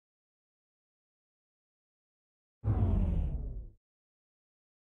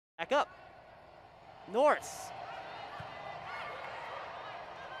Back up. Norris.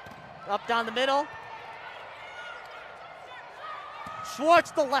 Up down the middle.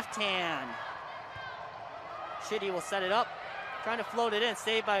 Schwartz the left hand. Chitty will set it up. Trying to float it in.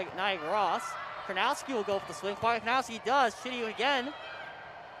 Saved by Niagara Ross. Karnowski will go for the swing. Karnowski does. Chitty again.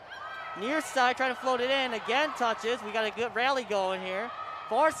 Near side trying to float it in. Again touches. We got a good rally going here.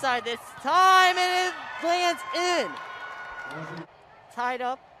 Far side this time and it lands in. Tied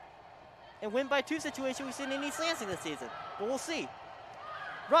up. And win by 2 situation we've seen in East Lansing this season. But we'll see.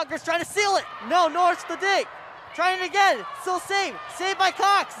 Rutgers trying to seal it. No, Norris the dig. Trying it again. Still saved. Saved by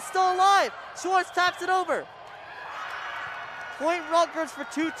Cox. It's still alive. Schwartz taps it over. Point Rutgers for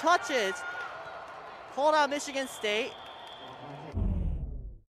 2 touches. Called out Michigan State.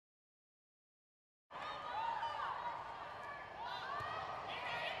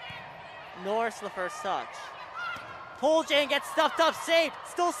 Norris the first touch. Poljan gets stuffed up. Saved.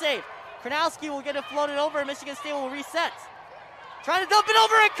 Still saved. Karnowski will get it floated over and Michigan State will reset. Trying to dump it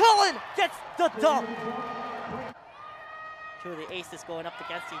over and Cullen gets the dump. 2 of the aces going up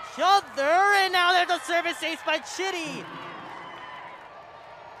against each other and now there's a service ace by Chitty.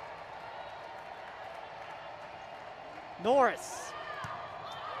 Norris.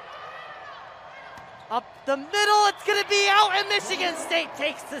 Up the middle, it's gonna be out and Michigan State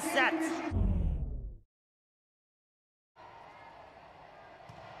takes the set.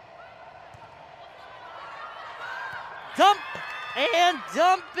 Dump and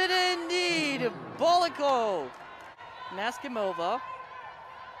dump it indeed. Boliko. Naskimova.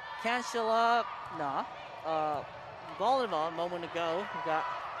 Kanshila. Volleyball a moment ago. We got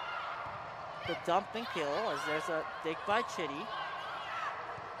the dump and kill as there's a dig by Chitty.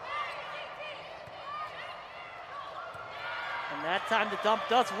 And that time the dump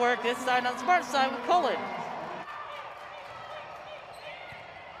does work. This side on the Spartan side with Cullen.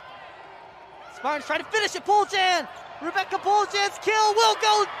 Spartans trying to finish it. Poljan. Rebecca Poljan's kill will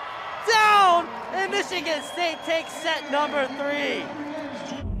go down, and Michigan State takes set number 3.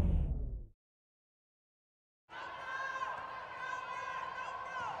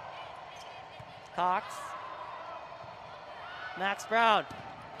 Cox. Max Brown.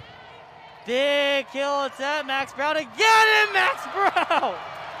 Big kill attempt. Max Brown again, and Max Brown.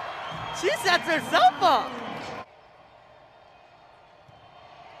 She sets herself up.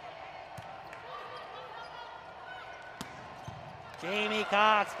 Jamie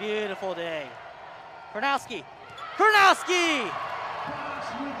Cox, beautiful day. Karnowski. Karnowski!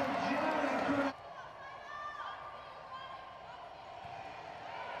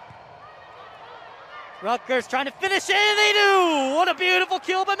 Rutgers trying to finish it, and they do! What a beautiful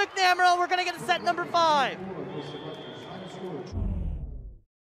kill by McNamara. We're gonna get a set number 5.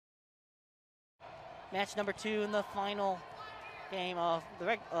 Match number 2 in the final game of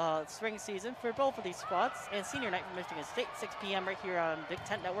the spring season for both of these squads, and senior night for Michigan State, 6 p.m. right here on Big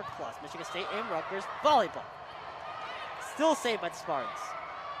Ten Network Plus. Michigan State and Rutgers volleyball. Still saved by the Spartans.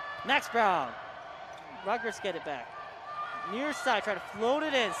 Max Brown. Rutgers get it back. Near side, try to float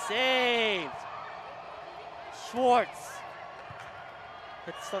it in. Saved. Schwartz.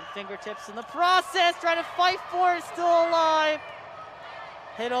 Hits some fingertips in the process. Trying to fight for it. Still alive.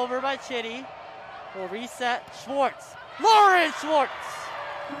 Hit over by Chitty. We'll reset. Schwartz. Lauren Schwartz.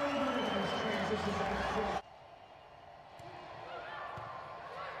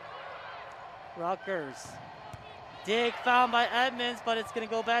 Rutgers. Dig found by Edmonds, but it's going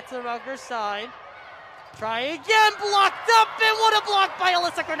to go back to the Rutgers side. Try again. Blocked up, and what a block by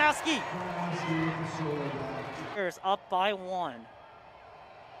Alyssa Karnowski. Rutgers up by 1.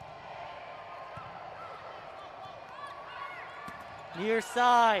 Near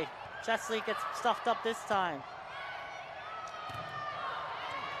side. Chesley gets stuffed up this time.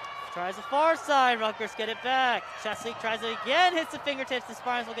 Tries the far side. Rutgers get it back. Chesley tries it again. Hits the fingertips. The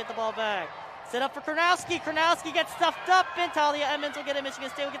Spartans will get the ball back. Set up for Karnowski. Karnowski gets stuffed up. And Talia Edmonds will get it. Michigan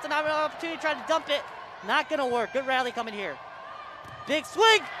State will get an opportunity to try to dump it. Not going to work. Good rally coming here. Big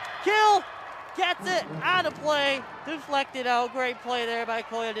swing. Kill. Gets it. Out of play. Deflected out. Great play there by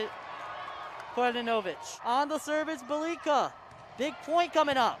Kojdanovic. On the service, Balika. Big point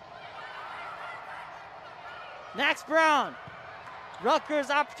coming up. Max Brown. Rutgers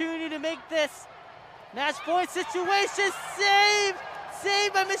opportunity to make this match point situation.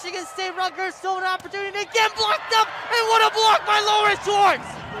 Saved by Michigan State. Rutgers still an opportunity. Again blocked up. And what a block by Lauren Schwartz.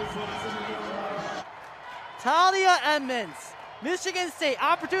 Talia Edmonds. Michigan State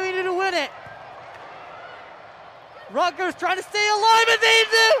opportunity to win it. Rutgers trying to stay alive, and they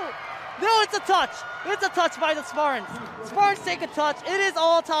do. No, it's a touch. It's a touch by the Spartans. Spartans take a touch. It is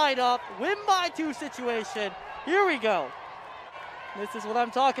all tied up. Win by 2 situation. Here we go. This is what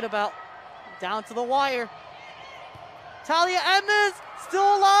I'm talking about. Down to the wire. Talia Edmonds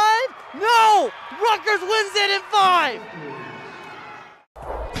still alive? No! Rutgers wins it in 5!